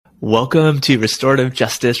Welcome to Restorative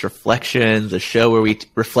Justice Reflections, a show where we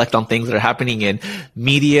reflect on things that are happening in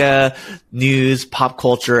media, news, pop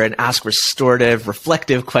culture, and ask restorative,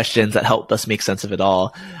 reflective questions that help us make sense of it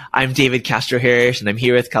all. I'm David Castro Harris, and I'm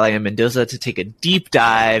here with Kalaya Mendoza to take a deep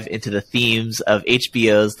dive into the themes of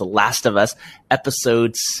HBO's The Last of Us,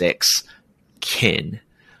 Episode 6, Kin.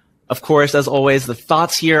 Of course, as always, the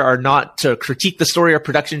thoughts here are not to critique the story or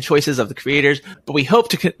production choices of the creators, but we hope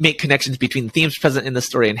to make connections between the themes present in the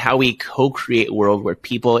story and how we co-create a world where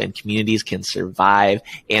people and communities can survive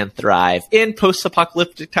and thrive in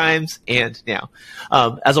post-apocalyptic times and now.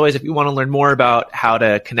 As always, if you want to learn more about how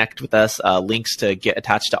to connect with us, links to get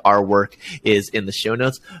attached to our work is in the show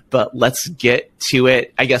notes. But let's get to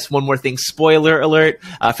it. I guess one more thing, spoiler alert,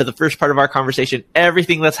 for the first part of our conversation,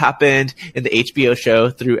 everything that's happened in the HBO show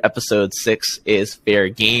through Episode 6 is fair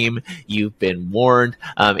game. You've been warned.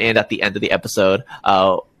 And at the end of the episode,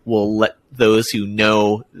 we'll let those who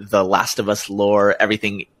know the Last of Us lore,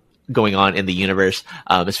 everything going on in the universe,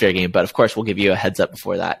 is fair game. But of course, we'll give you a heads up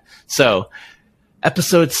before that. So,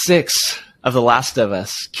 Episode 6 of The Last of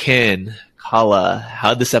Us, Kin, Kala,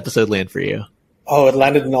 how'd this episode land for you? Oh, it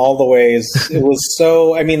landed in all the ways. It was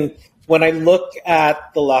so, when I look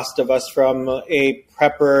at The Last of Us from a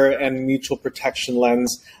prepper and mutual protection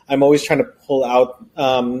lens, I'm always trying to pull out,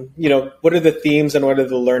 what are the themes and what are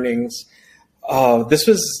the learnings? This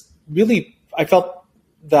was really, I felt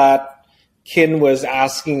that Kin was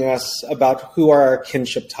asking us about who are our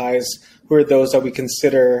kinship ties, who are those that we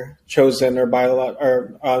consider chosen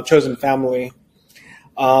or chosen family.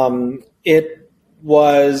 It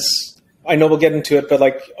was, I know we'll get into it, but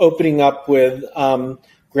like opening up with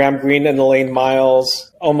Graham Greene and Elaine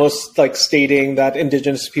Miles, almost like stating that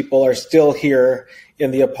Indigenous people are still here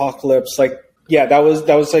in the apocalypse. Like, yeah, that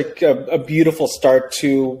was like a beautiful start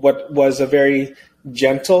to what was a very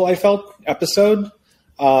gentle, I felt, episode,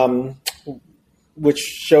 which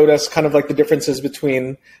showed us kind of like the differences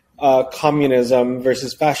between communism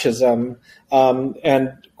versus fascism,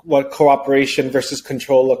 and what cooperation versus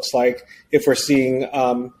control looks like if we're seeing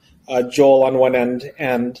Joel on one end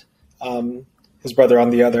and his brother on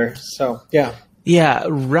the other. So, yeah. Yeah,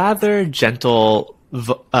 rather gentle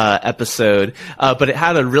episode, but it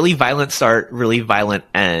had a really violent start, really violent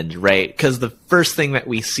end, right? Because the first thing that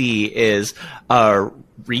we see is a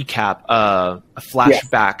recap, a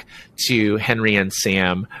flashback to Henry and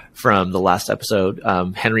Sam from the last episode.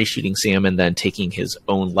 Henry shooting Sam and then taking his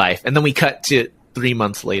own life. And then we cut to 3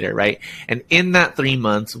 months later, right? And in that 3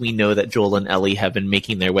 months, we know that Joel and Ellie have been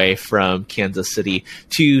making their way from Kansas City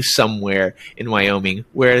to somewhere in Wyoming,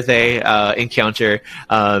 where they encounter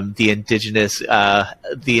the indigenous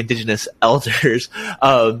elders,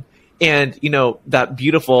 and that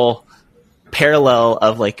beautiful parallel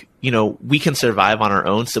of like, we can survive on our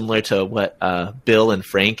own, similar to what Bill and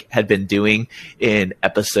Frank had been doing in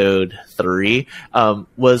episode 3,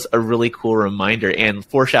 was a really cool reminder and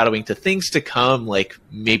foreshadowing to things to come, like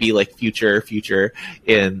maybe like future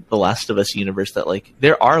in the Last of Us universe, that like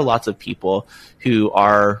there are lots of people who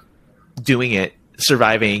are doing it,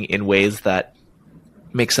 surviving in ways that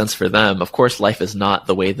make sense for them. Of course, life is not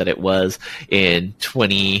the way that it was in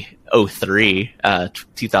 2003,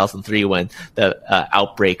 when the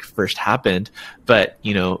outbreak first happened. But,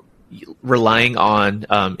 relying on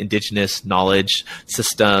indigenous knowledge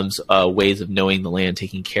systems, ways of knowing the land,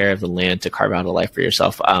 taking care of the land to carve out a life for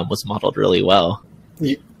yourself, was modeled really well.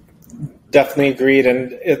 Definitely agreed.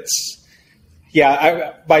 And it's,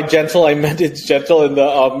 by gentle, I meant it's gentle in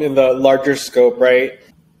the larger scope, right?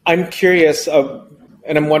 I'm curious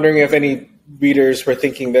and I'm wondering if any readers were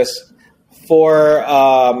thinking this. For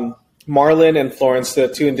Marlon and Florence, the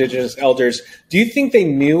two indigenous elders, do you think they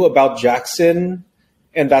knew about Jackson,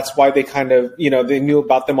 and that's why they kind of, they knew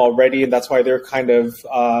about them already, and that's why they're kind of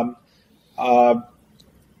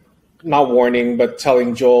not warning, but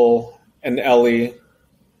telling Joel and Ellie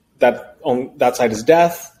that on that side is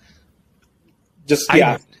death?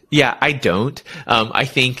 I don't. I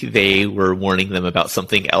think they were warning them about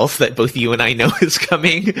something else that both you and I know is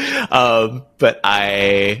coming. But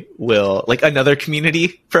I will, like another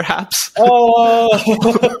community, perhaps. Oh.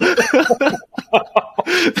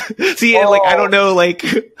 See, like, I don't know, like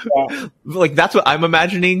that's what I'm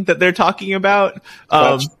imagining that they're talking about.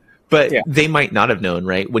 But they might not have known,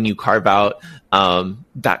 right? When you carve out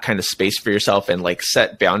that kind of space for yourself and like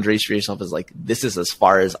set boundaries for yourself, as like, this is as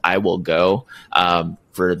far as I will go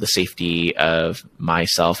for the safety of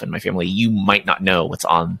myself and my family. You might not know what's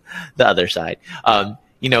on the other side.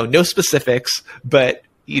 No specifics, but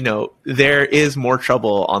there is more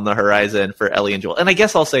trouble on the horizon for Ellie and Joel. And I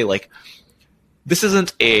guess I'll say, like, this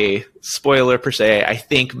isn't a spoiler per se. I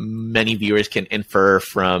think many viewers can infer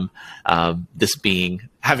from this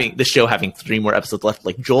having the show having 3 more episodes left.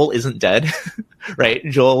 Like, Joel isn't dead, right?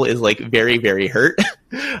 Joel is like very, very hurt,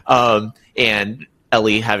 and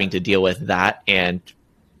Ellie having to deal with that and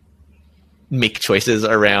make choices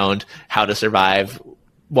around how to survive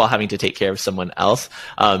while having to take care of someone else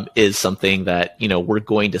is something that, you know, we're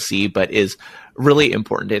going to see, but is really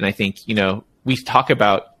important. And I think, you know, we talk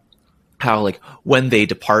about how, like, when they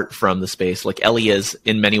depart from the space, like, Ellie is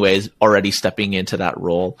in many ways already stepping into that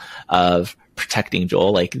role of protecting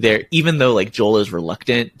Joel. Like, even though like Joel is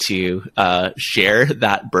reluctant to share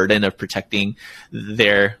that burden of protecting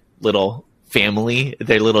their little family,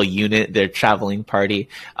 their little unit, their traveling party,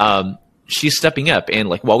 she's stepping up. And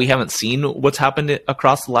like, while we haven't seen what's happened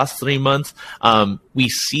across the last 3 months, we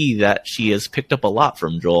see that she has picked up a lot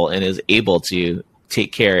from Joel and is able to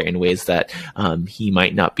take care in ways that he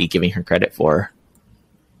might not be giving her credit for.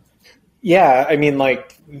 Yeah, I mean,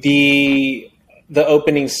 like the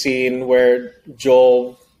opening scene where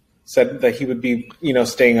Joel said that he would be, you know,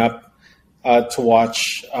 staying up to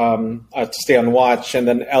watch, to stay on watch, and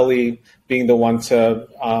then Ellie being the one to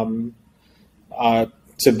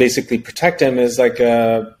basically protect him is like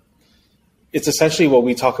it's essentially what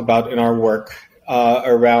we talk about in our work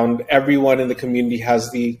around everyone in the community has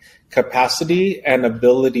the capacity and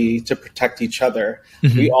ability to protect each other.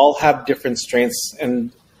 Mm-hmm. We all have different strengths,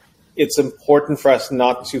 and it's important for us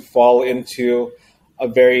not to fall into a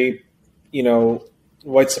very, you know,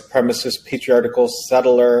 white supremacist, patriarchal,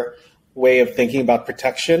 settler way of thinking about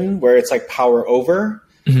protection, where it's like power over,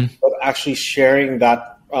 mm-hmm. but actually sharing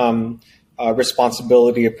that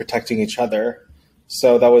responsibility of protecting each other.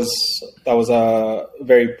 So that was a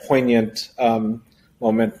very poignant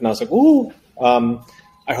moment, and I was like, ooh.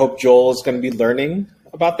 I hope Joel is going to be learning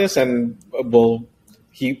about this, and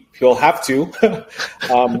he'll have to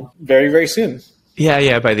very, very soon.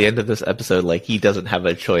 Yeah. By the end of this episode, like, he doesn't have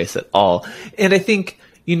a choice at all. And I think,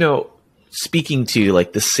 you know, speaking to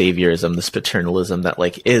like this saviorism, this paternalism that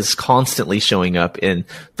like is constantly showing up in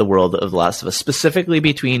the world of The Last of Us, specifically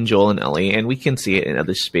between Joel and Ellie, and we can see it in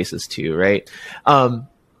other spaces too, right?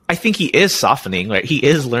 I think he is softening, right? He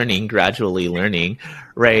is gradually learning,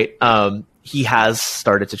 right? He has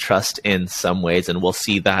started to trust in some ways, and we'll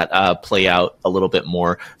see that play out a little bit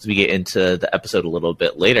more as we get into the episode a little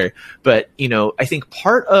bit later. But, you know, I think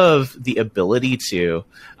part of the ability to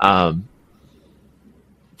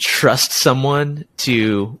trust someone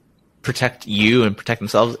to protect you and protect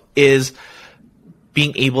themselves is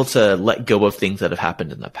being able to let go of things that have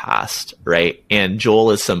happened in the past, right? And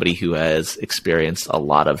Joel is somebody who has experienced a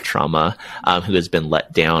lot of trauma, who has been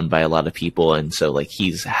let down by a lot of people. And so like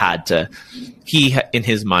he in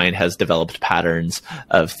his mind has developed patterns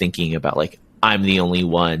of thinking about like, I'm the only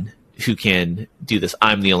one who can do this.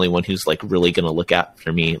 I'm the only one who's like really going to look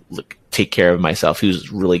after me, take care of myself,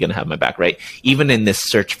 who's really going to have my back, right? Even in this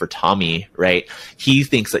search for Tommy, right? He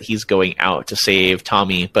thinks that he's going out to save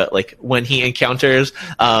Tommy, but like when he encounters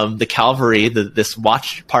the cavalry, this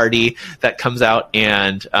watch party that comes out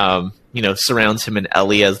and you know, surrounds him and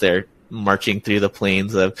Ellie as they're marching through the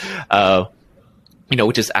plains of you know,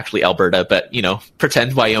 which is actually Alberta, but you know,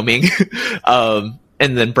 pretend Wyoming, and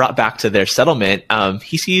then brought back to their settlement,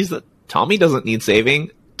 he sees that Tommy doesn't need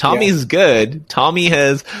saving. Tommy's good. Tommy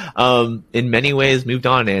has, in many ways, moved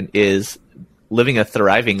on and is living a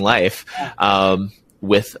thriving life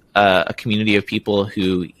with a community of people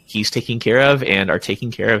who he's taking care of and are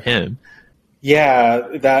taking care of him. Yeah,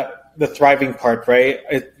 the thriving part, right?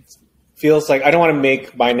 It feels like, I don't want to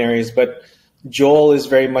make binaries, but Joel is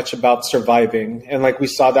very much about surviving. And like we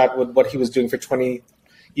saw that with what he was doing for 20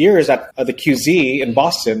 years at the QZ in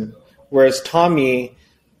Boston, whereas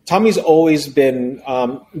Tommy's always been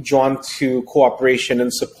drawn to cooperation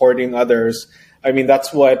and supporting others. I mean,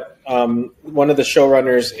 that's what one of the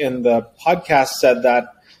showrunners in the podcast said,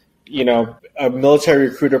 that, you know, a military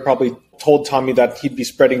recruiter probably told Tommy that he'd be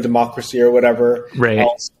spreading democracy or whatever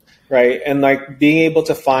else, right? And like being able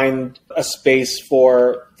to find a space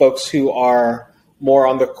for folks who are more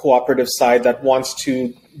on the cooperative side that wants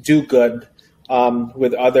to do good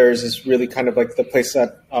with others is really kind of like the place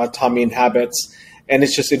that Tommy inhabits. And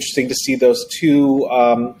it's just interesting to see those two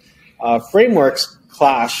frameworks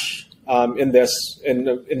clash in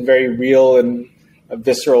very real and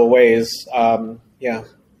visceral ways.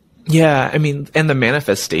 Yeah, I mean, and the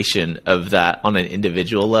manifestation of that on an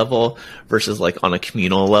individual level versus like on a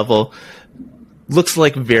communal level looks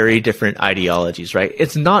like very different ideologies, right?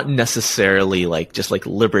 It's not necessarily like just like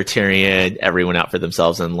libertarian, everyone out for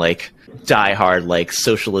themselves, and like die hard like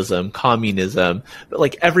socialism, communism, but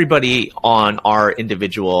like everybody on our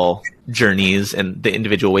individual journeys and the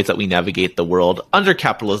individual ways that we navigate the world under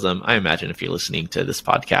capitalism. I imagine if you're listening to this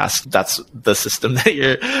podcast, that's the system that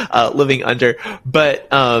you're living under. But,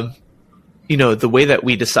 the way that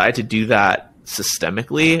we decide to do that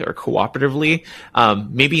systemically or cooperatively,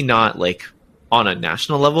 maybe not like on a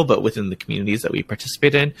national level, but within the communities that we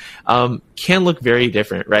participate in, can look very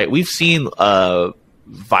different, right? We've seen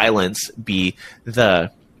violence be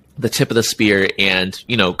the tip of the spear and,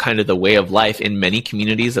 kind of the way of life in many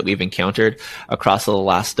communities that we've encountered across The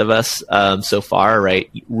Last of Us so far, right?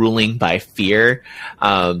 Ruling by fear.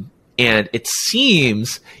 And it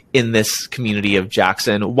seems in this community of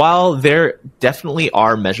Jackson, while there definitely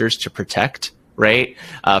are measures to protect, right?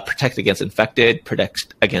 Protect against infected,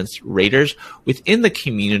 protect against raiders. Within the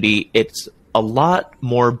community, it's a lot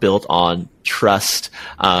more built on trust,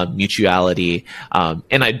 mutuality.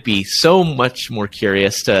 And I'd be so much more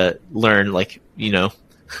curious to learn,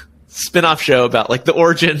 spin-off show about like the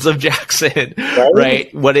origins of Jackson,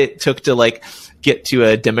 right? What it took to like get to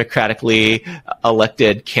a democratically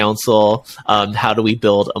elected council. How do we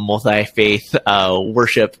build a multi-faith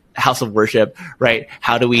house of worship, right?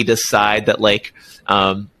 How do we decide that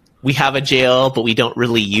we have a jail, but we don't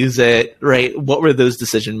really use it, right? What were those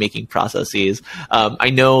decision-making processes? I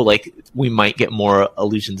know we might get more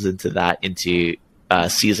allusions into that into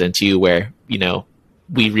season 2 where,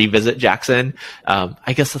 we revisit Jackson.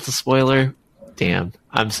 I guess that's a spoiler. Damn,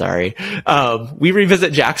 I'm sorry. We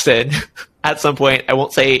revisit Jackson at some point. I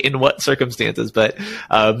won't say in what circumstances, but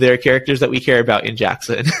there are characters that we care about in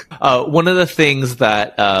Jackson. One of the things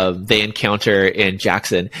that they encounter in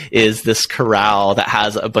Jackson is this corral that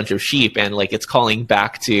has a bunch of sheep, and it's calling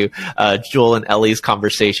back to Joel and Ellie's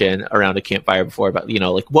conversation around a campfire before about,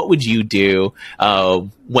 what would you do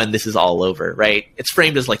when this is all over, right? It's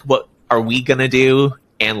framed as what are we gonna do?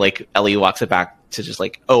 And Ellie walks it back to just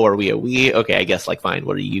oh, are we a we? Okay, I guess fine.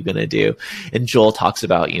 What are you gonna do? And Joel talks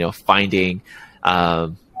about finding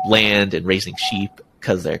land and raising sheep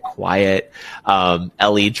because they're quiet.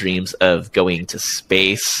 Ellie dreams of going to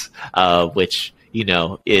space, which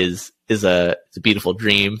is a beautiful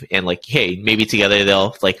dream. And hey, maybe together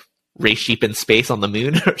they'll raise sheep in space on the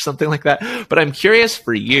moon or something like that. But I'm curious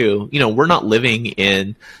for you. We're not living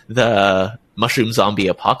in the mushroom zombie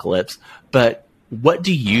apocalypse, but what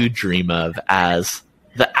do you dream of as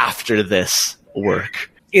the after this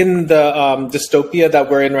work? In the dystopia that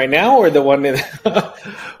we're in right now, or the one in... Yeah,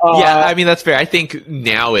 I mean, that's fair. I think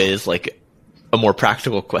now is a more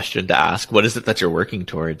practical question to ask. What is it that you're working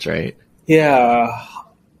towards, right? Yeah.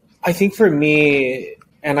 I think for me,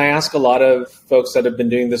 and I ask a lot of folks that have been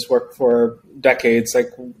doing this work for decades,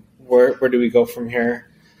 where do we go from here?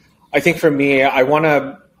 I think for me, I want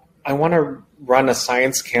to run a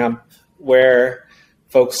science camp where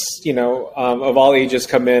folks, of all ages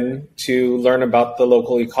come in to learn about the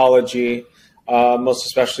local ecology, most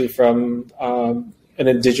especially from an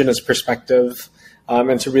Indigenous perspective,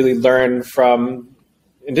 and to really learn from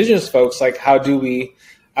Indigenous folks, how do we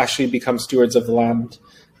actually become stewards of the land?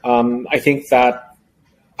 I think that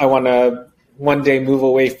I want to one day move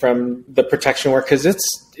away from the protection work because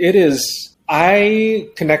it is. I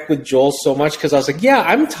connect with Joel so much because I was yeah,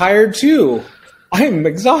 I'm tired too. I'm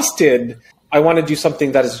exhausted. I want to do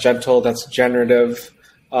something that is gentle, that's generative,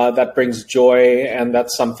 that brings joy, and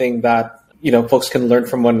that's something that, folks can learn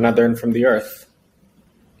from one another and from the earth.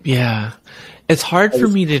 Yeah. It's hard for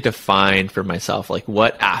me to define for myself,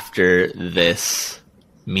 what after this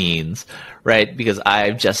means, right? Because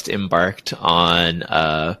I've just embarked on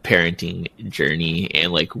a parenting journey,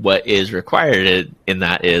 and what is required in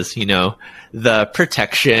that is, the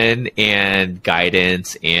protection and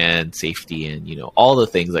guidance and safety and, all the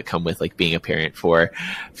things that come with being a parent for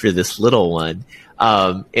this little one.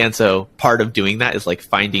 And so part of doing that is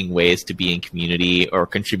finding ways to be in community or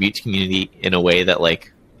contribute to community in a way that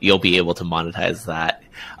you'll be able to monetize that.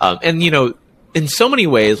 And, in so many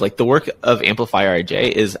ways, the work of Amplify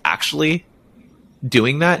RJ is actually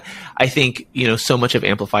doing that. I think, so much of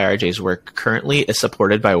Amplify RJ's work currently is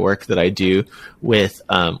supported by work that I do with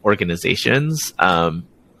organizations. And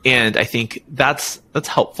I think that's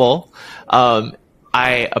helpful.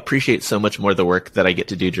 I appreciate so much more the work that I get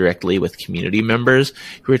to do directly with community members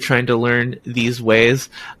who are trying to learn these ways,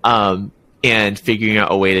 and figuring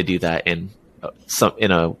out a way to do that in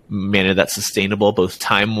a manner that's sustainable, both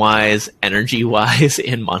time-wise, energy-wise,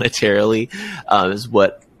 and monetarily, is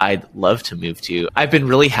what I'd love to move to. I've been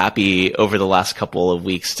really happy over the last couple of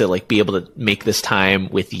weeks to like be able to make this time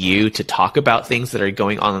with you to talk about things that are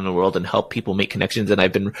going on in the world and help people make connections. And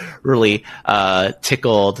I've been really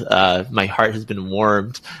tickled. My heart has been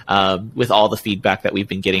warmed with all the feedback that we've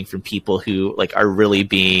been getting from people who like are really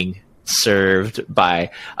being served by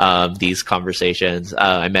these conversations.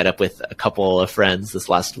 I met up with a couple of friends this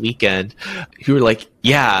last weekend who were like,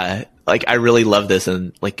 yeah, like I really love this.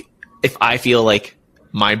 And like, if I feel like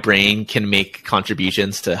my brain can make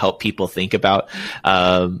contributions to help people think about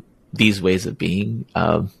these ways of being,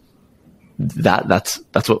 that's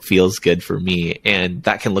what feels good for me. And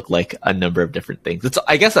that can look like a number of different things.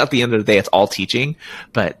 I guess at the end of the day, it's all teaching,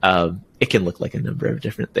 but it can look like a number of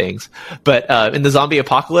different things. But in the zombie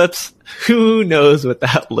apocalypse, who knows what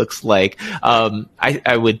that looks like?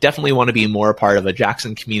 I would definitely want to be more a part of a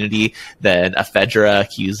Jackson community than a Fedra,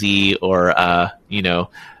 QZ, or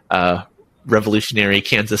revolutionary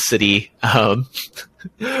Kansas City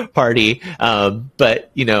party.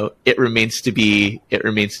 But it remains to be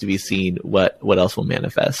seen what else will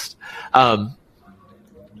manifest.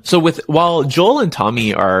 So while Joel and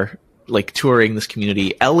Tommy are like touring this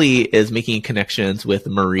community, Ellie is making connections with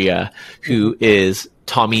Maria, who is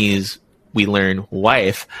Tommy's, we learn,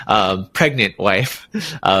 wife, pregnant wife,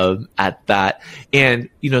 at that. And,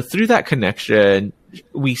 through that connection,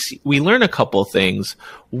 we learn a couple things.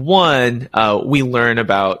 One, we learn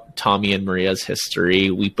about Tommy and Maria's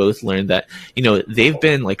history. We both learned that, they've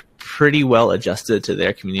been like pretty well adjusted to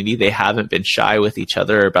their community. They haven't been shy with each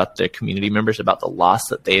other about their community members, about the loss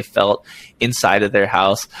that they felt inside of their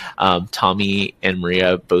house. Tommy and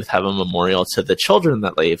Maria both have a memorial to the children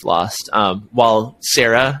that they've lost. While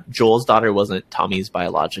Sarah, Joel's daughter, wasn't Tommy's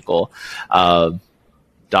biological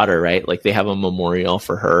daughter, right? Like they have a memorial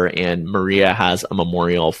for her, and Maria has a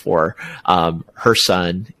memorial for her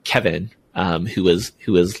son, Kevin, who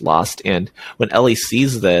was lost. And when Ellie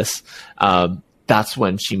sees this, that's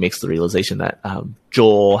when she makes the realization that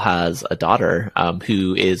Joel has a daughter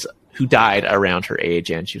who died around her age,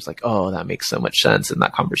 and she was like, "Oh, that makes so much sense." In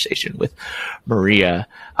that conversation with Maria,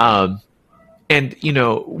 and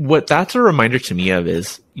what that's a reminder to me of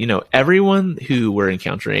is everyone who we're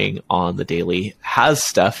encountering on the daily has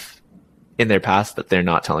stuff in their past that they're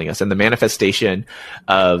not telling us, and the manifestation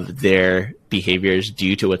of their behaviors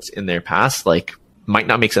due to what's in their past might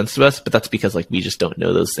not make sense to us, but that's because we just don't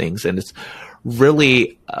know those things. And it's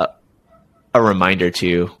really a reminder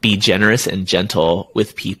to be generous and gentle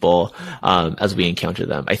with people as we encounter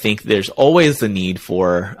them. I think there's always the need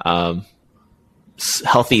for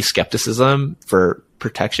healthy skepticism for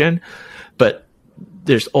protection, but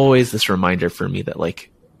there's always this reminder for me that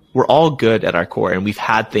we're all good at our core, and we've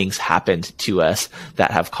had things happen to us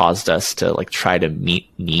that have caused us to try to meet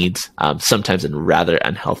needs, sometimes in rather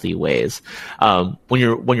unhealthy ways. When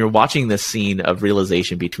you're watching this scene of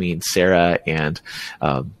realization between Sarah and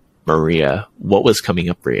Maria, what was coming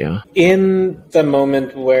up for you? In the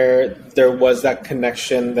moment where there was that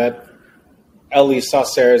connection, that Ellie saw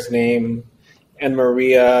Sarah's name, and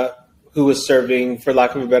Maria, who was serving, for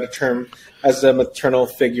lack of a better term, as a maternal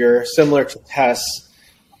figure, similar to Tess,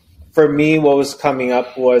 for me, what was coming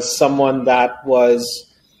up was someone that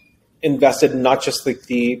was invested in not just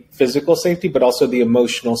the physical safety, but also the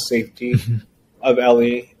emotional safety of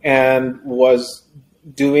Ellie, and was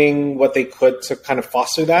doing what they could to kind of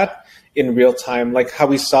foster that in real time. Like how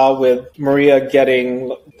we saw with Maria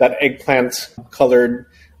getting that eggplant colored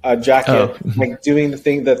jacket, doing the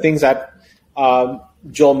things that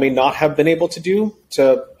Joel may not have been able to do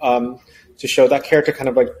to show that character,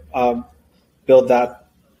 kind of build that.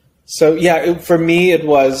 So yeah, for me, it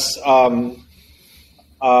was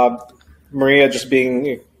Maria just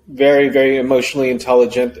being very, very emotionally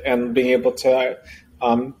intelligent and being able to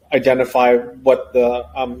identify what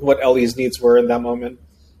Ellie's needs were in that moment.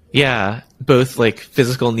 Yeah, both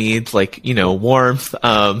physical needs, warmth,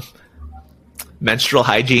 menstrual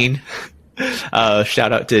hygiene.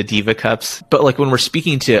 Shout out to Diva Cups. But when we're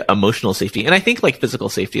speaking to emotional safety, and I think physical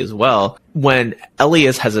safety as well, when Ellie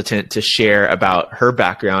is hesitant to share about her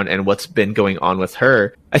background and what's been going on with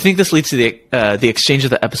her, I think this leads to the exchange of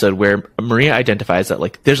the episode where Maria identifies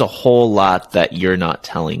that there's a whole lot that you're not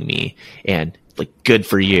telling me, and good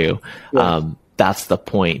for you. Yeah. That's the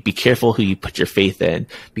point. Be careful who you put your faith in,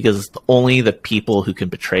 because only the people who can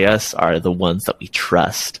betray us are the ones that we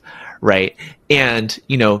trust. Right. And,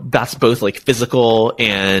 that's both like physical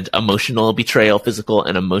and emotional betrayal, physical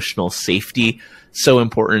and emotional safety. So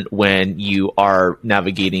important when you are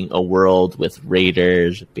navigating a world with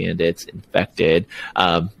raiders, bandits, infected,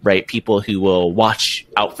 right? People who will watch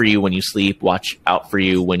out for you when you sleep, watch out for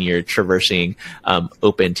you when you're traversing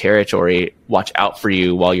open territory, watch out for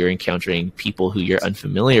you while you're encountering people who you're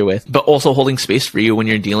unfamiliar with, but also holding space for you when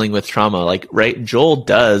you're dealing with trauma. Like, right, Joel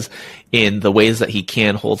does in the ways that he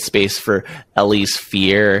can hold space for Ellie's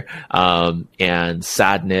fear and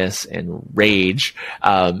sadness and rage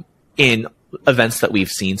in events that we've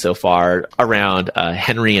seen so far around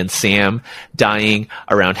Henry and Sam dying,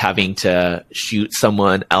 around having to shoot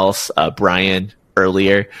someone else, Brian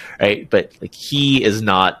earlier, right? But like, he is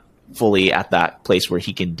not fully at that place where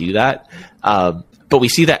he can do that. But we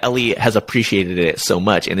see that Ellie has appreciated it so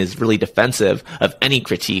much and is really defensive of any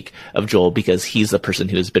critique of Joel because he's the person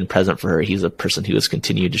who has been present for her. He's the person who has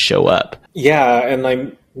continued to show up. Yeah, and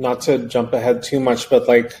I'm not to jump ahead too much, but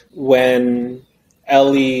like when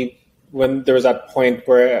there was that point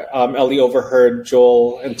where Ellie overheard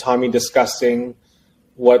Joel and Tommy discussing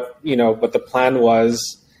what the plan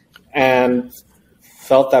was, and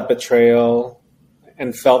felt that betrayal,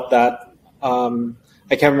 and felt that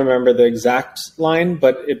I can't remember the exact line,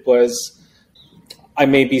 but it was, "I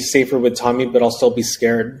may be safer with Tommy, but I'll still be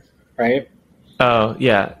scared," right? Oh,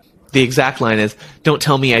 yeah. The exact line is, "Don't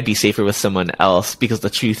tell me I'd be safer with someone else, because the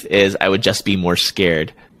truth is I would just be more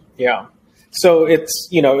scared." Yeah. So it's,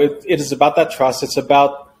 it is about that trust. It's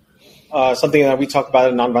about something that we talk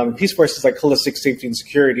about in Nonviolent Peace Force is like holistic safety and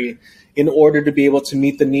security. In order to be able to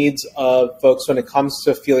meet the needs of folks when it comes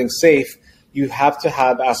to feeling safe, you have to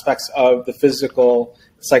have aspects of the physical,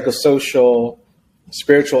 psychosocial,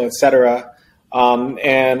 spiritual, etc.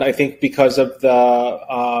 And I think because of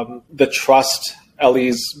the trust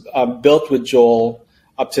Ellie's built with Joel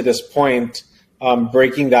up to this point,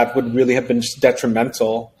 breaking that would really have been just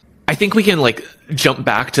detrimental. I think we can like jump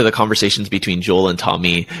back to the conversations between Joel and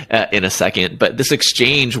Tommy in a second, but this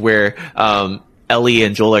exchange where Ellie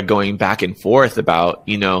and Joel are going back and forth about,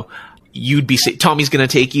 Tommy's going to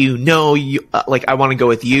take you. No, I want to go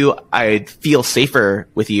with you. I'd feel safer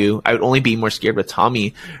with you. I would only be more scared with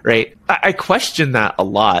Tommy, right? I question that a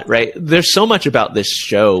lot, right? There's so much about this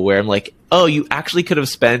show where I'm like, oh, you actually could have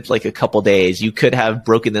spent like a couple days. You could have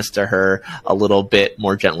broken this to her a little bit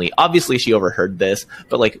more gently. Obviously, she overheard this,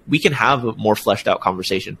 but like, we can have a more fleshed out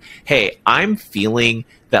conversation. Hey, I'm feeling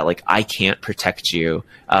that like I can't protect you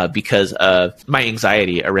because of my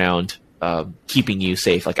anxiety around keeping you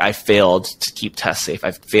safe. Like, I failed to keep Tess safe.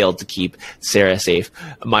 I've failed to keep Sarah safe.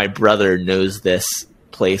 My brother knows this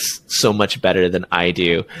place so much better than I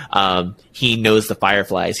do. He knows the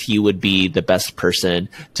Fireflies. He would be the best person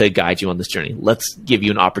to guide you on this journey. Let's give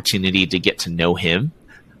you an opportunity to get to know him,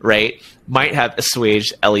 right? Might have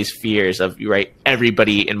assuaged Ellie's fears of, right,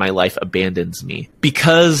 everybody in my life abandons me.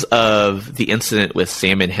 Because of the incident with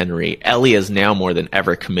Sam and Henry, Ellie is now more than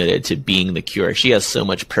ever committed to being the cure. She has so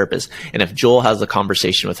much purpose. And if Joel has a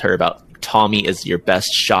conversation with her about Tommy is your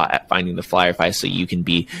best shot at finding the Fireflies so you can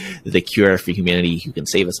be the cure for humanity who can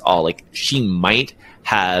save us all, like, she might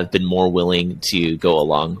have been more willing to go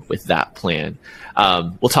along with that plan.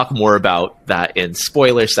 We'll talk more about that in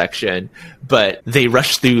spoiler section, but they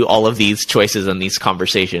rush through all of these choices and these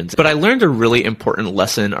conversations. But I learned a really important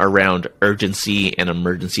lesson around urgency and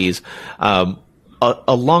emergencies a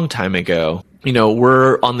long time ago.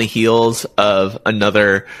 We're on the heels of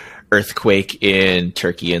another earthquake in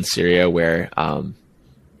Turkey and Syria where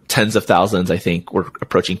tens of thousands, I think we're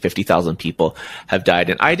approaching 50,000 people have died.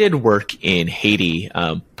 And I did work in Haiti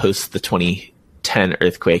post the 2010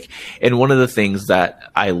 earthquake. And one of the things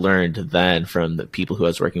that I learned then from the people who I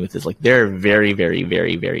was working with is like, there are very, very,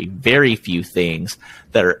 very, very, very few things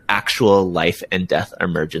that are actual life and death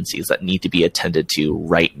emergencies that need to be attended to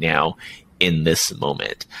right now in this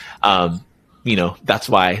moment. That's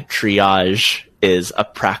why triage is a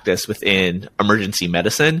practice within emergency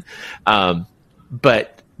medicine.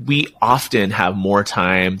 But we often have more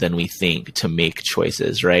time than we think to make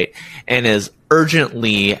choices, right? And as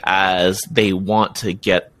urgently as they want to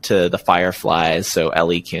get to the Fireflies so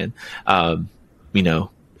Ellie can, so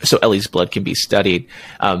Ellie's blood can be studied,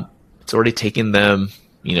 it's already taken them,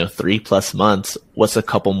 3+ months. What's a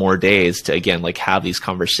couple more days to, again, like, have these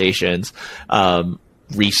conversations,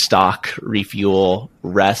 restock, refuel,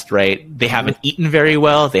 rest, right? They haven't eaten very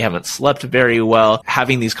well. They haven't slept very well.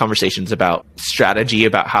 Having these conversations about strategy,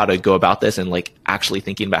 about how to go about this, and like actually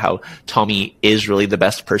thinking about how Tommy is really the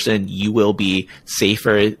best person. You will be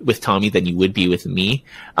safer with Tommy than you would be with me.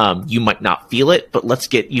 You might not feel it, but let's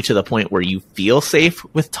get you to the point where you feel safe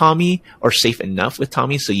with Tommy, or safe enough with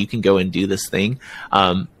Tommy so you can go and do this thing.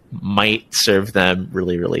 Might serve them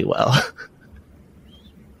really, really well.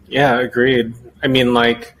 Yeah, agreed. I mean,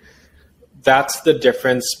 like, that's the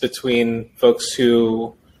difference between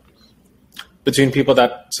people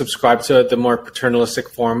that subscribe to the more paternalistic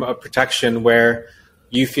form of protection, where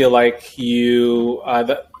you feel like you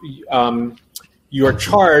are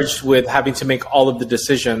charged with having to make all of the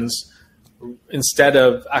decisions, instead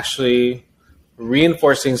of actually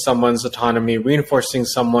reinforcing someone's autonomy, reinforcing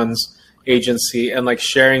someone's agency, and like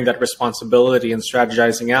sharing that responsibility and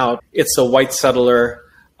strategizing out. It's a white settler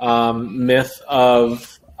myth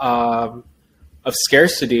of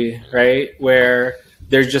scarcity, right? Where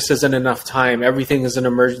there just isn't enough time. Everything is an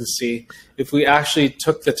emergency. If we actually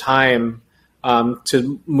took the time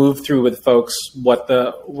to move through with folks what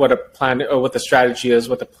a plan, or what the strategy is,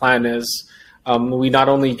 what the plan is, we not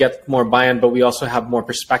only get more buy-in, but we also have more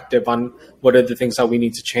perspective on what are the things that we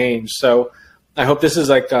need to change. So I hope this is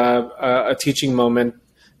like a teaching moment,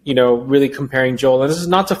 really comparing Joel. And this is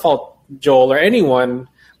not to fault Joel or anyone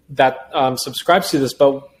that subscribes to this,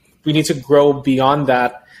 but we need to grow beyond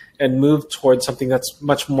that and move towards something that's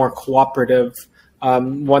much more cooperative,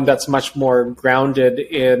 one that's much more grounded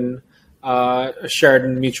in a shared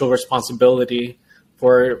and mutual responsibility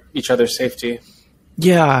for each other's safety.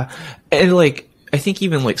 Yeah. And like, I think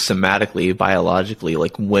even like somatically, biologically,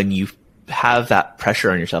 like when you have that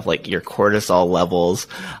pressure on yourself, like your cortisol levels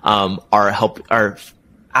are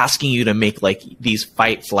asking you to make like these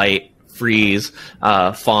fight, flight, freeze,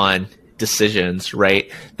 fawn decisions,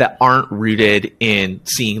 right? That aren't rooted in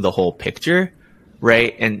seeing the whole picture,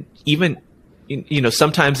 right? And even,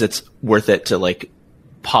 sometimes it's worth it to like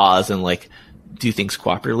pause and like do things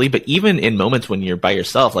cooperatively. But even in moments when you're by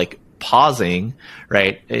yourself, like pausing,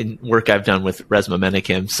 right? In work I've done with Resmaa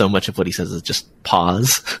Menakem, so much of what he says is just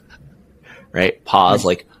pause, right? Pause,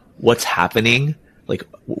 like what's happening? Like,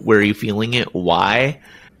 where are you feeling it? Why?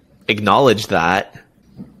 Acknowledge that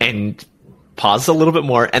and pause a little bit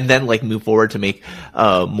more, and then like move forward to make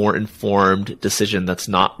a more informed decision that's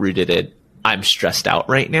not rooted in I'm stressed out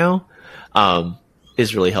right now,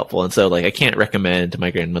 is really helpful. And so like I can't recommend My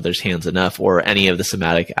Grandmother's Hands enough, or any of the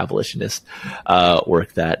somatic abolitionist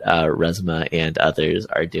work that Resmaa and others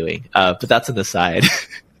are doing. But that's an aside.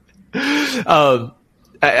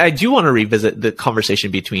 I do want to revisit the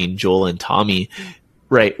conversation between Joel and Tommy,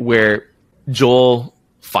 right, where Joel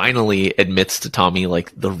finally admits to Tommy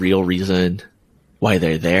like the real reason why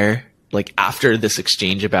they're there. Like after this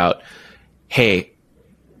exchange about, hey,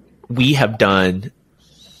 we have done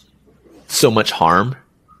so much harm,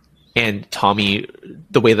 and Tommy,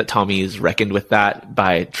 the way that Tommy is reckoned with that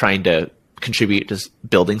by trying to contribute to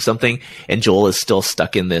building something, and Joel is still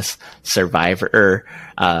stuck in this survivor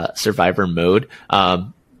mode.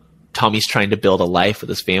 Tommy's trying to build a life with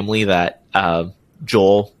his family that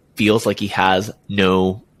Joel feels like he has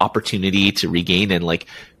no opportunity to regain, and like,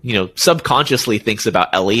 subconsciously thinks about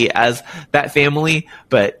Ellie as that family.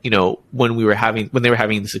 But, when they were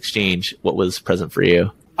having this exchange, what was present for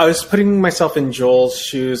you? I was putting myself in Joel's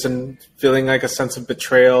shoes and feeling like a sense of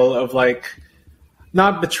betrayal, of like,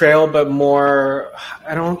 not betrayal, but more,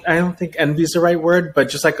 I don't think envy is the right word, but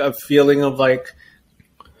just like a feeling of like,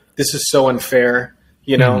 this is so unfair,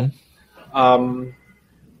 Mm-hmm.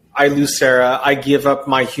 I lose Sarah. I give up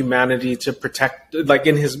my humanity to protect, like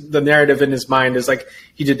the narrative in his mind is like,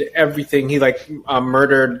 he did everything. He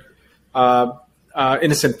murdered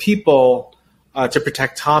innocent people to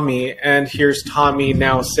protect Tommy. And here's Tommy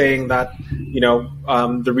now saying that,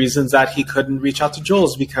 the reasons that he couldn't reach out to Joel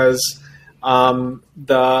is because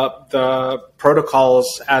the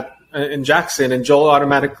protocols in Jackson, and Joel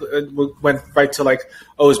automatically went right to like,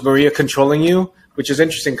 oh, is Maria controlling you? Which is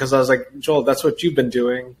interesting, because I was like, Joel, that's what you've been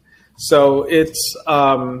doing. So it's,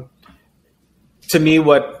 to me,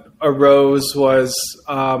 what arose was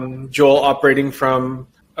Joel operating from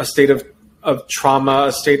a state of trauma,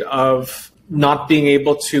 a state of not being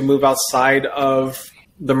able to move outside of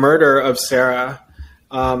the murder of Sarah.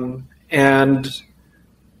 And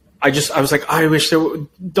I was like, I wish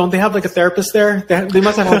don't they have like a therapist there? They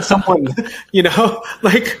must have had someone,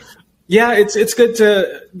 like, yeah, it's good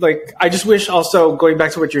to like, I just wish also, going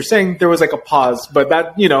back to what you're saying, there was like a pause, but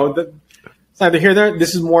that, it's neither here nor there.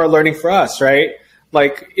 This is more learning for us, right?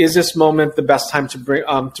 like, is this moment the best time to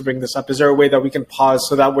bring this up? Is there a way that we can pause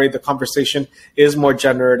so that way the conversation is more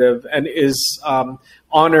generative and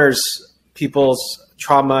honors people's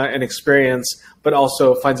trauma and experience, but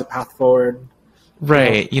also finds a path forward?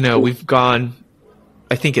 Right. We've gone,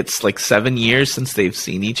 I think it's like 7 years since they've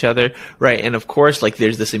seen each other. Right. And of course, like,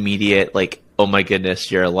 there's this immediate, like, oh my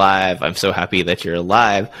goodness, you're alive. I'm so happy that you're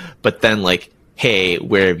alive. But then, like, hey,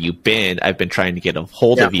 where have you been? I've been trying to get a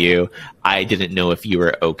hold of you. I didn't know if you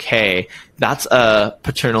were okay. That's a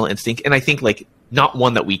paternal instinct. And I think, like, not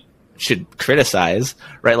one that we should criticize,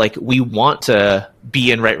 right? Like, we want to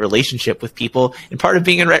be in right relationship with people. And part of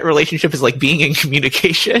being in right relationship is, like, being in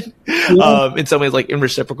communication, in some ways, like, in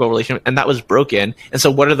reciprocal relationship. And that was broken. And so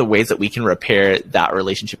what are the ways that we can repair that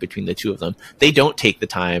relationship between the two of them? They don't take the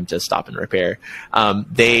time to stop and repair.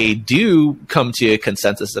 They do come to a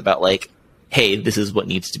consensus about, like, hey, this is what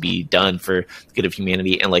needs to be done for the good of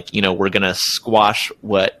humanity. And, like, we're going to squash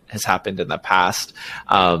what has happened in the past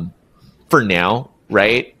for now,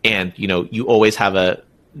 right? And, you always have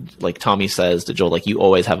like Tommy says to Joel, like, you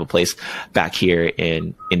always have a place back here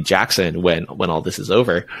in Jackson when all this is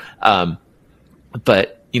over.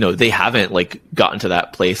 But, they haven't, like, gotten to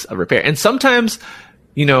that place of repair. And sometimes,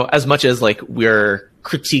 as much as, like, we're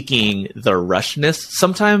critiquing the rushness,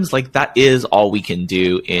 sometimes, like, that is all we can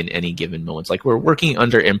do in any given moments. Like, we're working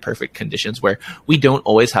under imperfect conditions where we don't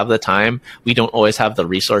always have the time, we don't always have the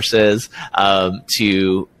resources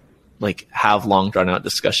to, like, have long drawn out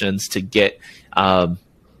discussions to get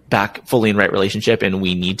back fully in right relationship. And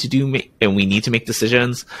we need to make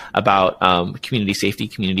decisions about community safety,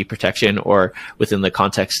 community protection, or within the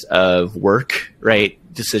context of work, right?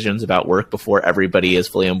 Decisions about work before everybody is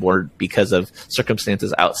fully on board because of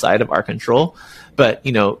circumstances outside of our control. But,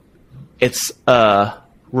 it's a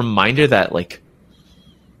reminder that, like,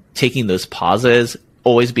 taking those pauses,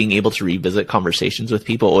 always being able to revisit conversations with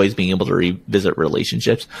people, always being able to revisit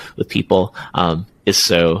relationships with people is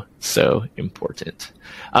so, so important.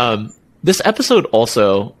 This episode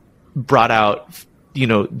also brought out,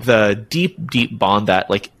 the deep bond that,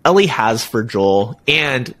 like, Ellie has for Joel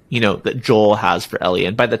and, that Joel has for Ellie.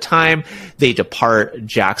 And by the time they depart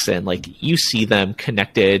Jackson, like, you see them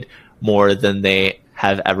connected more than they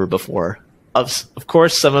have ever before. Of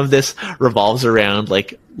course, some of this revolves around,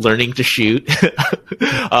 like, learning to shoot,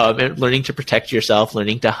 and learning to protect yourself,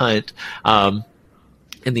 learning to hunt,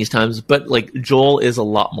 in these times. But, like, Joel is a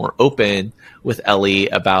lot more open with Ellie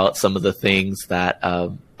about some of the things that,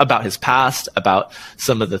 about his past, about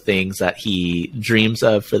some of the things that he dreams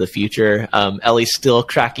of for the future. Ellie's still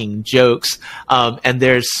cracking jokes. And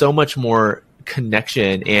there's so much more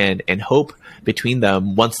connection and hope between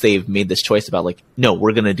them once they've made this choice about, like, no,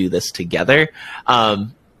 we're going to do this together.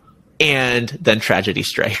 And then tragedy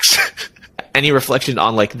strikes. Any reflection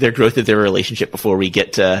on, like, their growth of their relationship before we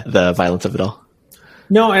get to the violence of it all?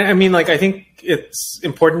 No, I mean, like, I think it's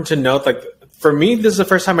important to note, like, for me, this is the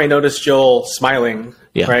first time I noticed Joel smiling,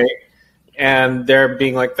 right? And there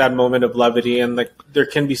being, like, that moment of levity, and, like, there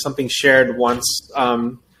can be something shared once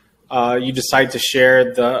you decide to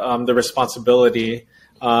share the responsibility,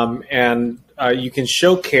 and you can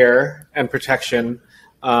show care and protection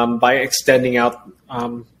by extending out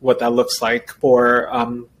what that looks like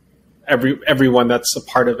for everyone that's a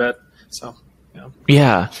part of it. So,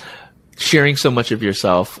 yeah. Sharing so much of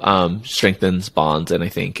yourself strengthens bonds. And I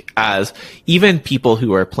think as even people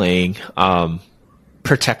who are playing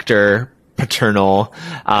protector, paternal,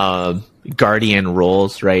 guardian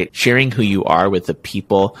roles, right? Sharing who you are with the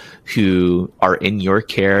people who are in your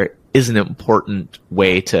care is an important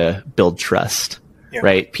way to build trust.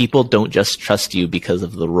 Right? People don't just trust you because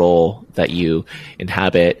of the role that you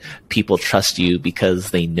inhabit. People trust you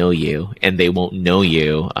because they know you, and they won't know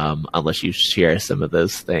you unless you share some of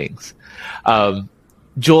those things.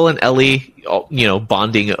 Joel and Ellie,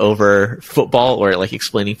 bonding over football or, like,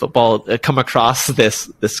 explaining football, come across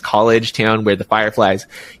this college town where the Fireflies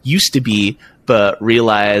used to be, but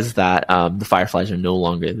realize that the Fireflies are no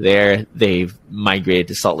longer there. They've migrated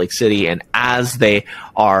to Salt Lake City, and as they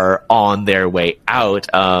are on their way out,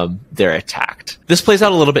 they're attacked. This plays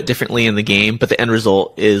out a little bit differently in the game, but the end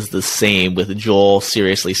result is the same, with Joel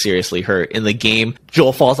seriously hurt. In the game,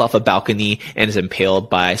 Joel falls off a balcony and is impaled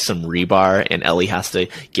by some rebar, and Ellie has to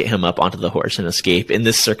get him up onto the horse and escape. In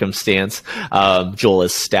this circumstance, Joel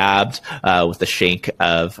is stabbed with the shank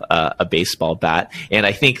of a baseball bat. And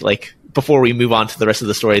I think, like, before we move on to the rest of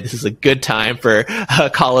the story, this is a good time for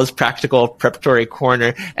Kala's practical preparatory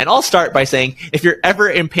corner. And I'll start by saying, if you're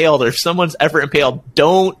ever impaled, or if someone's ever impaled,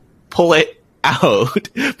 don't pull it out.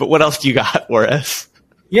 But what else do you got for us?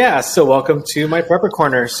 Yeah, so welcome to my prepper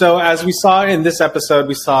corner. So as we saw in this episode,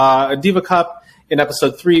 we saw a Diva Cup in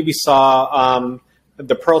episode 3, we saw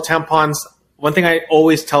the Pearl tampons. One thing I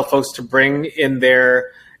always tell folks to bring in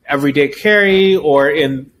their everyday carry or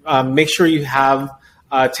in make sure you have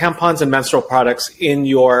tampons and menstrual products in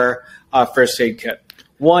your first aid kit.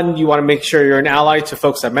 One, you want to make sure you're an ally to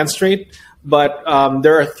folks that menstruate, but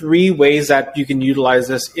there are 3 ways that you can utilize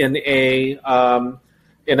this in an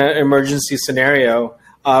emergency scenario.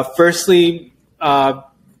 Firstly,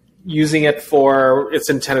 using it for its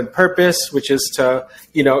intended purpose, which is to,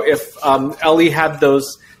 if Ellie had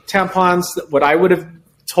those tampons, what I would have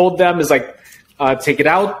told them is take it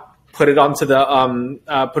out, put it onto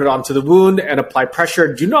the wound, and apply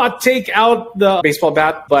pressure. Do not take out the baseball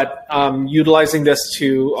bat, but utilizing this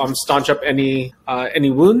to staunch up any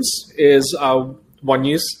wounds is one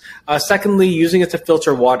use. Secondly, using it to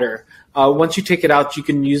filter water. Once you take it out, you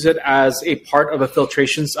can use it as a part of a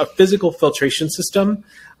physical filtration system.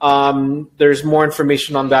 There's more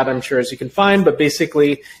information on that, I'm sure, as you can find. But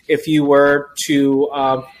basically, if you were to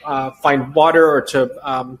find water or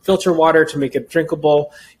to filter water to make it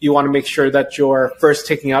drinkable, you want to make sure that you're first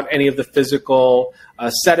taking out any of the physical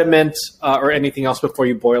sediment or anything else before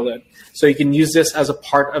you boil it. So you can use this as a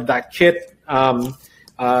part of that kit.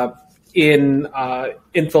 In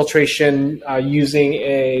infiltration, using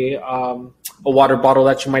a water bottle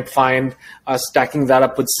that you might find, stacking that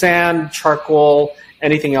up with sand, charcoal,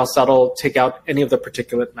 anything else that'll take out any of the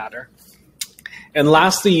particulate matter. And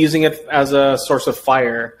lastly, using it as a source of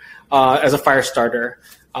fire, as a fire starter.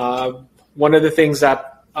 One of the things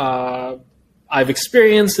that I've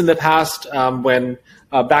experienced in the past when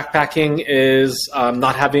backpacking is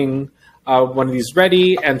not having one of these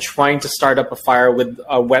ready and trying to start up a fire with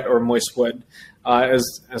wet or moist wood. As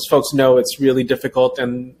folks know, it's really difficult,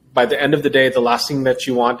 and by the end of the day, the last thing that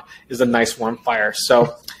you want is a nice warm fire.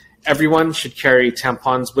 So everyone should carry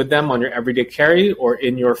tampons with them on your everyday carry or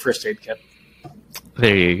in your first aid kit.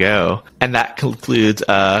 There you go. And that concludes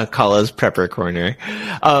Kala's Prepper Corner.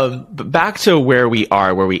 But back to where we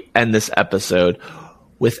end this episode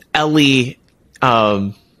with Ellie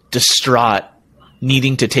distraught,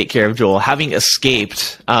 needing to take care of Joel, having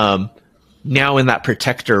escaped, now in that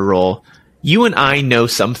protector role. You and I know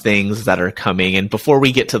some things that are coming, and before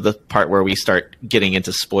we get to the part where we start getting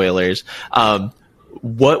into spoilers,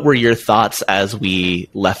 what were your thoughts as we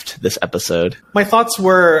left this episode? My thoughts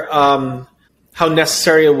were how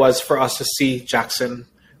necessary it was for us to see Jackson,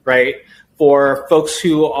 right? For folks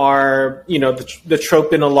who are, the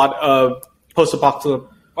trope in a lot of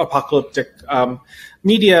post-apocalyptic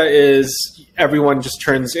media is everyone just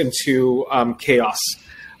turns into chaos.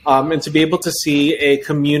 And to be able to see a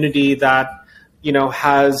community that,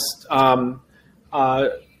 has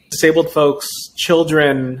disabled folks,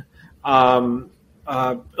 children,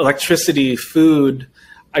 electricity, food.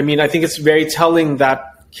 I think it's very telling that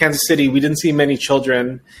Kansas City, we didn't see many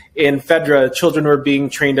children. In Fedra, children were being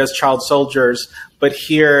trained as child soldiers. But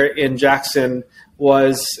here in Jackson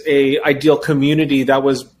was a ideal community that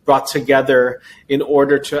was brought together in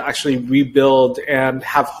order to actually rebuild and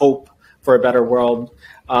have hope for a better world.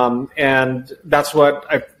 And that's what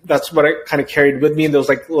I kind of carried with me in those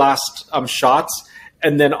last shots.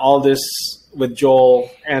 And then all this with Joel.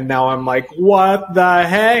 And now I'm like, what the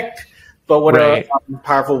heck? But what a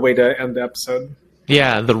powerful way to end the episode.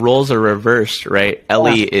 Yeah, the roles are reversed, right?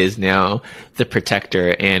 Ellie is now the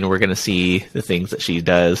protector, and we're going to see the things that she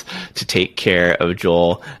does to take care of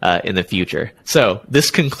Joel in the future. So this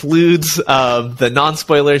concludes the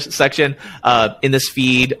non-spoilers section. In this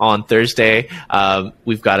feed on Thursday,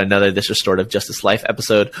 we've got another This Restorative Justice Life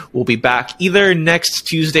episode. We'll be back either next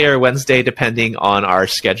Tuesday or Wednesday, depending on our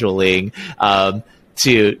scheduling,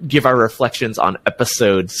 to give our reflections on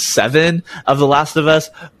episode 7 of The Last of Us.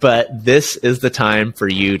 But this is the time for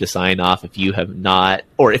you to sign off if you have not,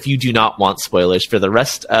 or if you do not want spoilers for the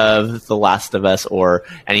rest of The Last of Us or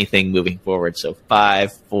anything moving forward. So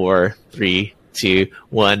 5, 4, 3, 2,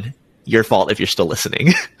 1. Your fault if you're still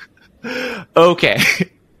listening. Okay.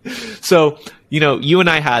 So, you and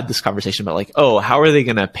I had this conversation about how are they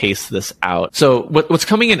going to pace this out? So what's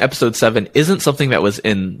coming in episode 7 isn't something that was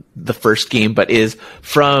in the first game, but is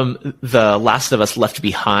from The Last of Us Left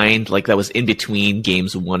Behind, that was in between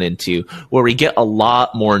games 1 and 2, where we get a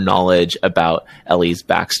lot more knowledge about Ellie's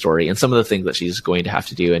backstory and some of the things that she's going to have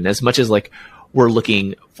to do. And as much as we're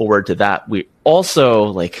looking forward to that, we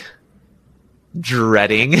also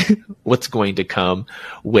dreading what's going to come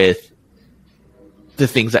with the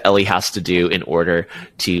things that Ellie has to do in order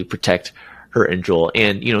to protect her and Joel.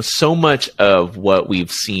 And, so much of what we've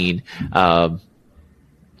seen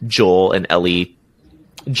Joel and Ellie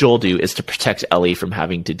Joel do is to protect Ellie from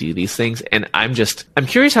having to do these things. And I'm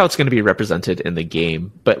curious how it's going to be represented in the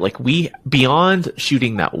game. But like beyond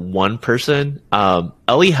shooting that one person,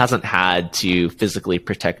 Ellie hasn't had to physically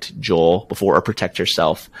protect Joel before or protect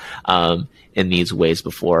herself, in these ways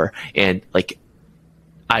before. And like,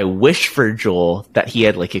 I wish for Joel that he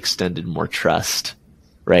had like extended more trust,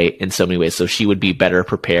 right? In so many ways. So she would be better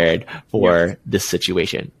prepared for this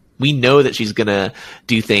situation. We know that she's going to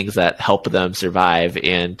do things that help them survive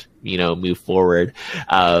and, move forward.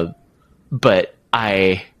 But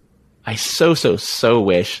I so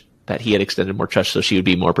wish that he had extended more trust so she would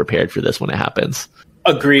be more prepared for this when it happens.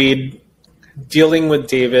 Agreed. Dealing with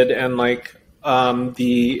David and like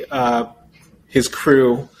his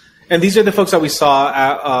crew. And these are the folks that we saw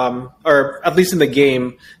at, or at least in the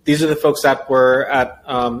game, these are the folks that were at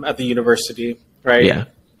the university, right? Yeah.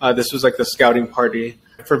 This was like the scouting party.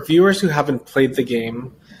 For viewers who haven't played the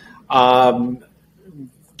game,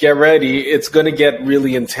 get ready. It's going to get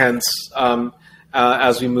really intense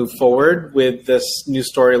as we move forward with this new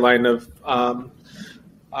storyline of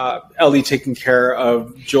Ellie taking care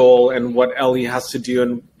of Joel and what Ellie has to do,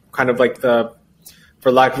 and kind of like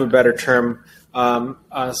for lack of a better term,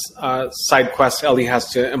 side quest Ellie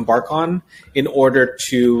has to embark on in order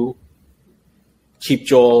to keep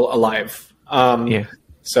Joel alive.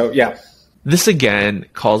 So yeah. This again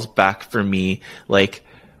calls back for me, like,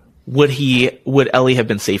 would Ellie have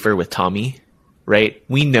been safer with Tommy, right?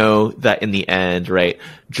 We know that in the end, right,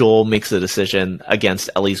 Joel makes a decision against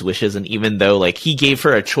Ellie's wishes, and even though, like, he gave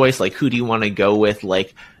her a choice, like, who do you want to go with,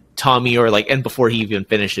 like, Tommy or, like, and before he even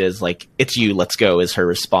finishes, like, it's you, let's go, is her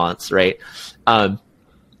response, right?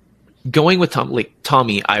 Going with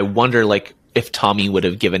Tommy, I wonder, like, if Tommy would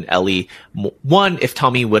have given Ellie, if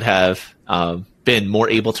Tommy would have been more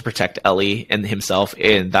able to protect Ellie and himself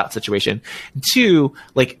in that situation. Two,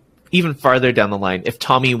 like, even farther down the line, if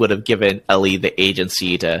Tommy would have given Ellie the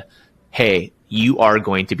agency to, hey, you are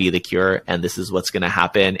going to be the cure and this is what's going to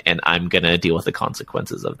happen and I'm going to deal with the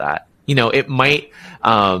consequences of that. It might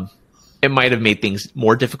have made things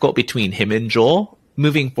more difficult between him and Joel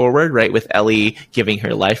moving forward, right? With Ellie giving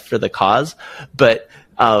her life for the cause. But,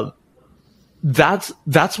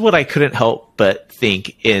 that's what I couldn't help but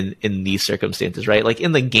think in these circumstances, right? Like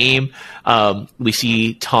in the game, we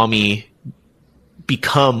see Tommy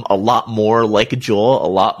become a lot more like Joel, a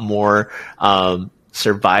lot more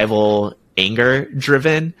survival anger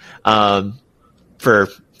driven for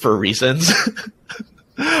reasons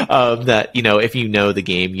that, if you know the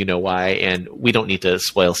game, you know why. And we don't need to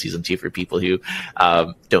spoil season 2 for people who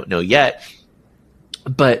don't know yet.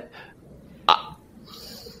 But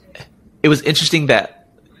it was interesting that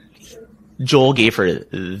Joel gave her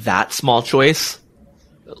that small choice.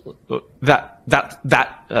 Not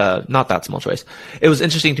that small choice. It was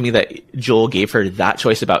interesting to me that Joel gave her that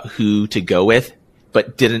choice about who to go with,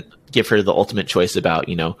 but didn't give her the ultimate choice about,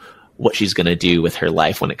 what she's going to do with her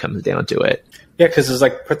life when it comes down to it. Yeah, because it's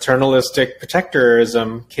like paternalistic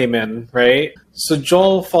protectorism came in, right? So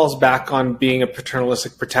Joel falls back on being a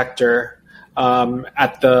paternalistic protector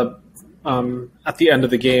at the end of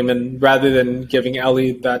the game, and rather than giving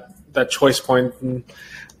Ellie that choice point, and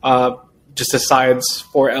just decides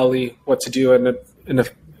for Ellie what to do,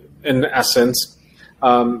 in essence,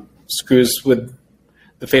 screws with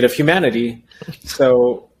the fate of humanity.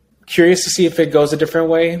 So curious to see if it goes a different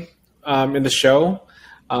way in the show.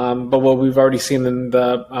 But what we've already seen in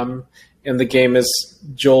the game is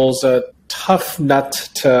Joel's a tough nut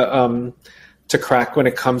to crack when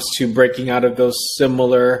it comes to breaking out of those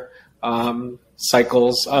similar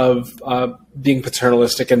cycles of being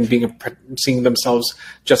paternalistic and seeing themselves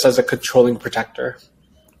just as a controlling protector.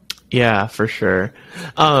 Yeah, for sure.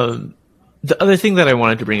 The other thing that I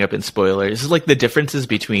wanted to bring up in spoilers is like the differences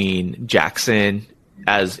between Jackson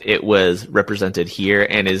as it was represented here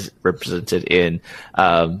and is represented in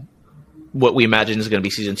what we imagine is going to be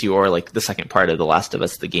season 2 or like the second part of The Last of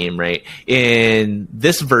Us, the game, right? In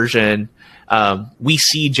this version, we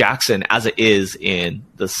see Jackson as it is in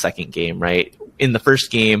the second game, right? In the first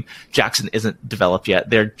game, Jackson isn't developed yet.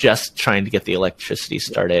 They're just trying to get the electricity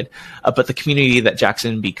started. But the community that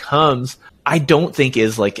Jackson becomes, I don't think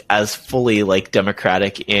is like as fully like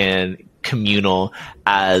democratic and communal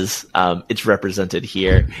as it's represented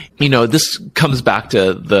here. This comes back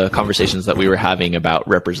to the conversations that we were having about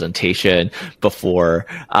representation before,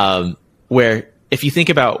 where if you think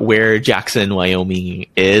about where Jackson, Wyoming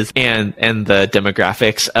is and the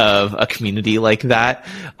demographics of a community like that,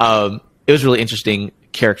 it was really interesting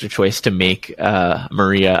character choice to make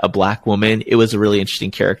Maria a Black woman. It was a really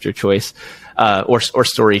interesting character choice. Or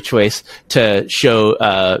story choice to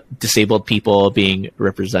show disabled people being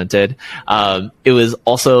represented. It was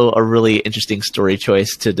also a really interesting story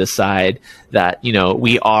choice to decide that, you know,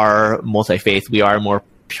 we are multi-faith, we are more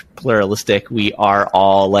pluralistic, we are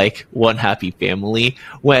all like one happy family,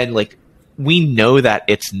 when like we know that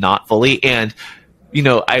it's not fully. And, you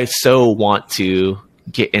know, I so want to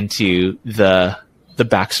get into the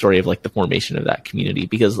backstory of like the formation of that community,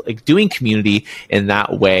 because like doing community in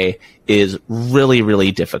that way is really,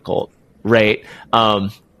 really difficult, right?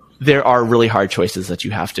 There are really hard choices that you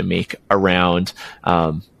have to make around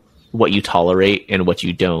what you tolerate and what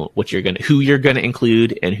you don't, who you're gonna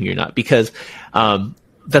include and who you're not, because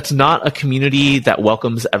that's not a community that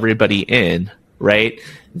welcomes everybody in, right?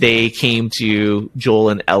 They came to Joel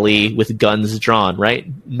and Ellie with guns drawn, right?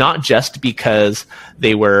 Not just because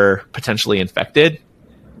they were potentially infected,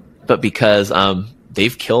 but because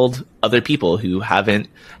they've killed other people who haven't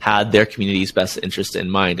had their community's best interest in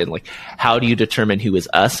mind. And like, how do you determine who is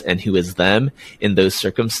us and who is them in those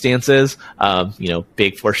circumstances? You know,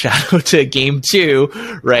 big foreshadow to game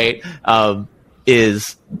 2, right?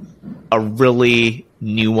 Is a really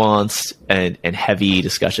nuanced and heavy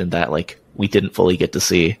discussion that like we didn't fully get to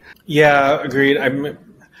see. Yeah, agreed.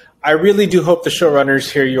 I really do hope the showrunners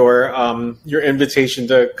hear your invitation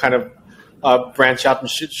to kind of branch out and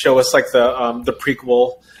show us like the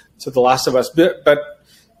prequel to The Last of Us. But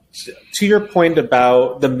to your point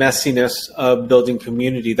about the messiness of building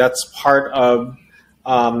community, that's part of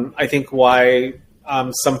I think why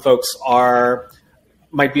some folks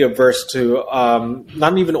might be averse to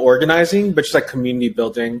not even organizing, but just like community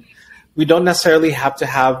building. We don't necessarily have to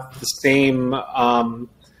have the same. I'll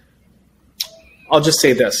just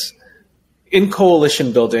say this. In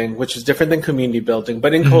coalition building, which is different than community building,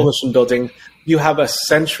 but in coalition building, you have a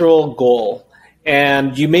central goal,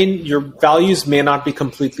 and your values may not be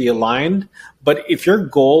completely aligned, but if your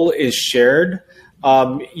goal is shared,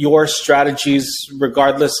 your strategies,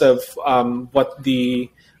 regardless of what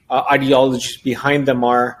the ideologies behind them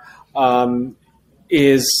are,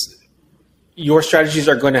 your strategies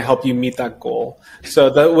are going to help you meet that goal. So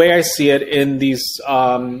the way I see it in these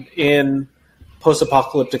in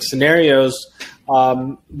post-apocalyptic scenarios,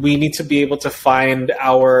 we need to be able to find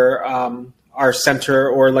our center,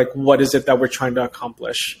 or like, what is it that we're trying to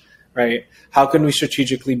accomplish, right? How can we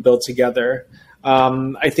strategically build together?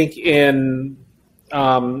 I think in...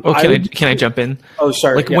 can I jump in? Oh,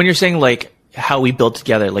 sorry. Like when you're saying like how we build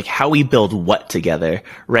together, like how we build what together,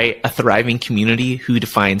 right? A thriving community, who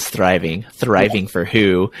defines thriving? Thriving for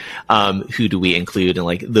who? Who do we include? And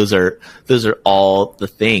like, those are all the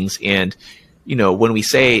things. And you know, when we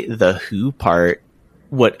say the who part,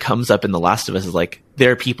 what comes up in The Last of Us is like,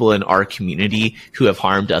 there are people in our community who have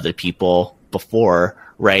harmed other people before,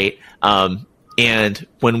 right? And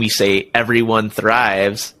when we say everyone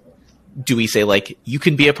thrives, do we say like, you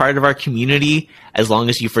can be a part of our community as long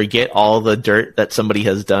as you forget all the dirt that somebody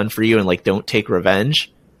has done for you and like don't take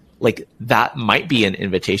revenge? Like, that might be an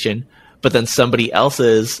invitation, but then somebody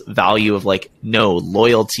else's value of like, no,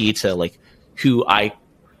 loyalty to like who I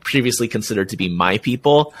previously considered to be my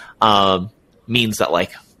people, means that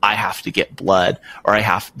like I have to get blood, or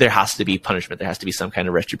there has to be punishment. There has to be some kind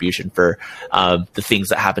of retribution for the things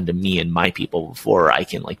that happened to me and my people before I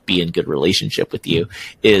can like be in good relationship with you.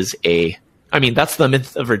 That's the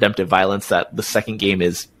myth of redemptive violence that the second game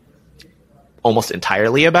is almost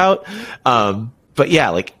entirely about. But yeah,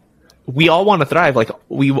 like we all want to thrive. Like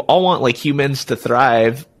we all want like humans to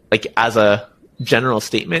thrive, like as a general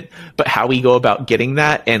statement, but how we go about getting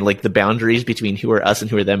that and like the boundaries between who are us and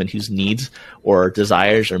who are them and whose needs or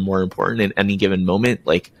desires are more important in any given moment,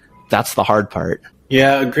 like that's the hard part.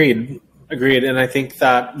 Yeah, agreed. And I think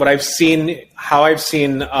that how I've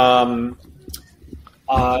seen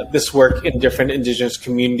this work in different indigenous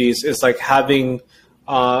communities is like having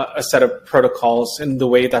a set of protocols in the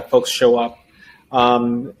way that folks show up.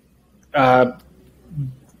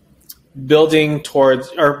 Building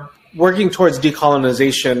towards or working towards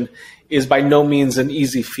decolonization is by no means an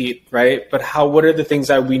easy feat, right? But what are the things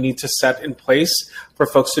that we need to set in place for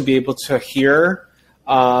folks to be able to hear,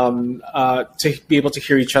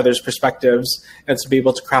 each other's perspectives, and to be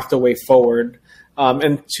able to craft a way forward?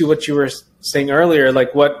 And to what you were saying earlier,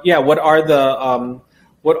 like there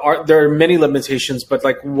are many limitations, but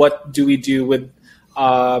like, what do we do with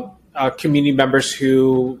community members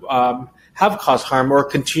who have caused harm or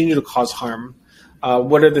continue to cause harm?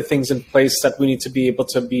 What are the things in place that we need to be able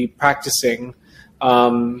to be practicing?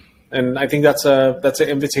 And I think that's an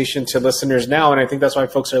invitation to listeners now. And I think that's why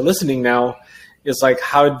folks are listening now, is like,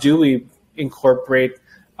 how do we incorporate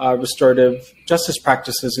restorative justice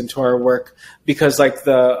practices into our work, because like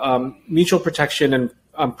the mutual protection and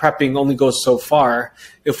prepping only goes so far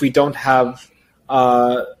if we don't have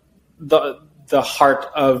the heart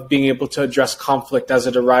of being able to address conflict as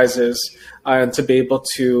it arises, and to be able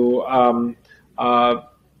to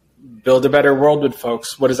build a better world with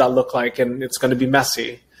folks. What does that look like? And it's going to be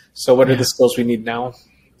messy. So what are the skills we need now?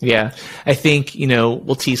 Yeah, I think,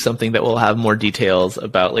 we'll tease something that we'll have more details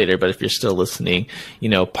about later, but if you're still listening,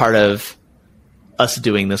 part of us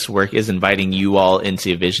doing this work is inviting you all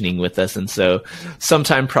into visioning with us. And so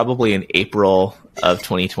sometime probably in April of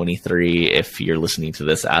 2023, if you're listening to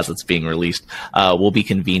this as it's being released, we'll be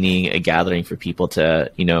convening a gathering for people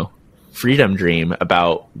to, freedom dream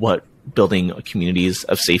about what building communities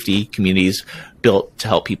of safety, communities built to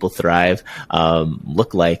help people thrive,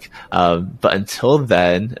 look like. But until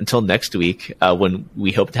then, until next week, when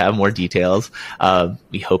we hope to have more details,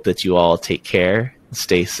 we hope that you all take care,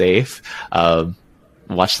 stay safe,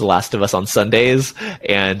 watch The Last of Us on Sundays,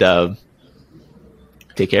 and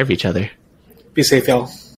take care of each other. Be safe, y'all.